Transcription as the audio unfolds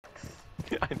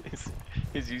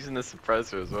He's using the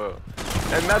suppressor as well.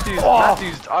 And Matthew's,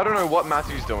 I don't know what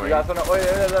Matthew's doing. You guys wanna,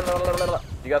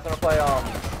 you guys wanna play,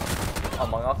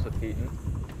 Among Us with Heaton?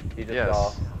 He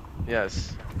just,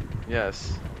 Yes.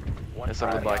 Yes. One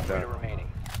Something like that.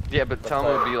 remaining. Yeah, but tell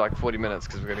him it'll be like 40 minutes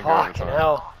because we're gonna go over Fucking time.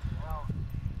 hell.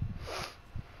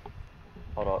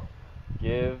 Hold up.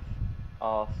 Give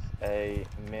us a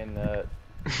minute.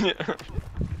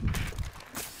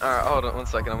 Alright, hold on 1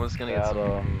 second. I'm just gonna get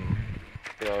some.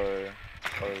 Go.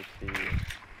 OT.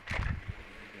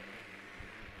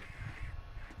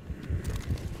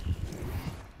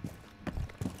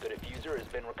 The diffuser has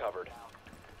been recovered.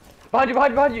 Behind you!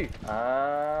 Behind you! Behind you!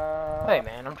 Hey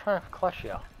man, I'm trying to clutch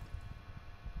you.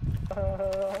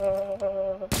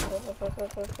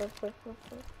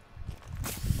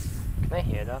 Can they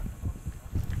hear that?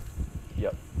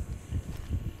 Yep.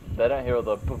 They don't hear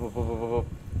the boop, boop, boop, boop, boop.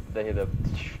 They hear the.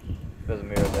 There's a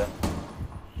mirror there.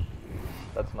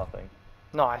 That's nothing.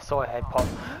 No, I saw a head pop.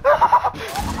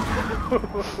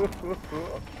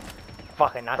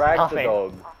 Fucking that's Frag the nothing.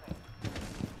 dog.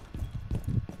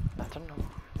 I don't know.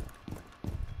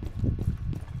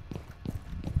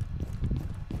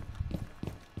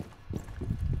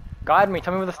 Guide me,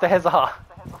 tell me where the stairs are.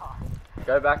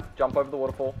 Go back, jump over the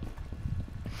waterfall.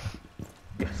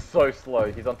 You're so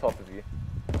slow, he's on top of you.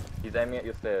 He's aiming at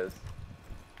your stairs.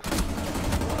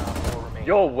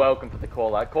 You're welcome for the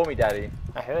call out. Call me daddy.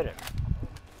 I heard him.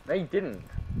 No, you didn't.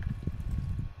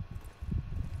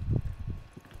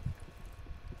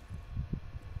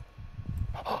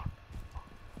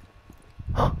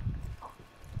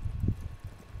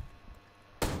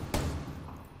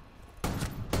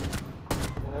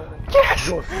 Yes!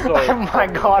 You're so oh my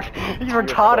god, he's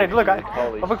retarded. so Look, I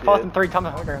holy looked past shit. him 3 times.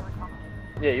 Okay.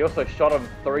 Yeah, you also shot him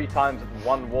 3 times at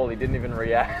one wall. He didn't even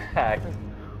react.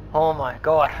 Oh my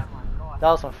god. That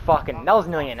was some fucking. That was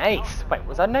nearly an ace. Wait,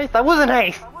 was that an ace? That was an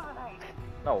ace!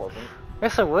 No, it wasn't.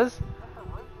 Yes, it was.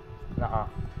 Nuh-uh.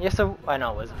 Yes, it. I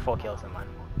know it was 4 kills in mine.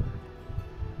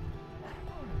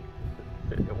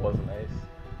 It was an ace.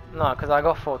 No, because I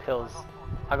got 4 kills.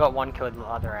 I got 1 kill the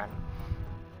other round.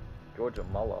 Georgia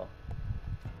Muller.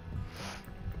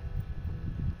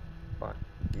 Fuck,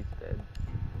 he's dead.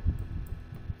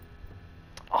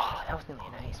 Oh, that was nearly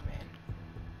an ace, man.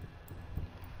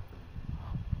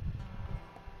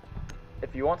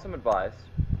 If you want some advice,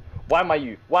 why am I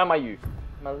you? Why am I you?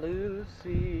 My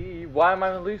Lucy. Why am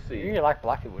I Lucy? You like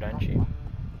black people, don't you?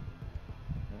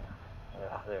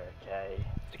 Yeah, they're okay.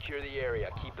 Secure the area.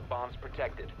 Keep the bombs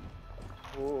protected.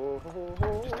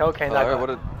 Just tell Kane that.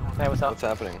 Hello, Hey, what's up? what's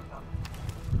happening?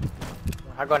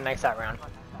 I got an ace that round.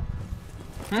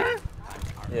 Yeah,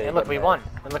 And look, we won.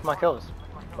 And look at my kills.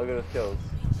 Look at his kills.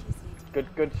 Good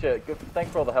shit. Good.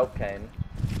 Thanks for all the help, Kane.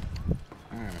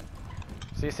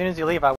 So as soon as you leave, I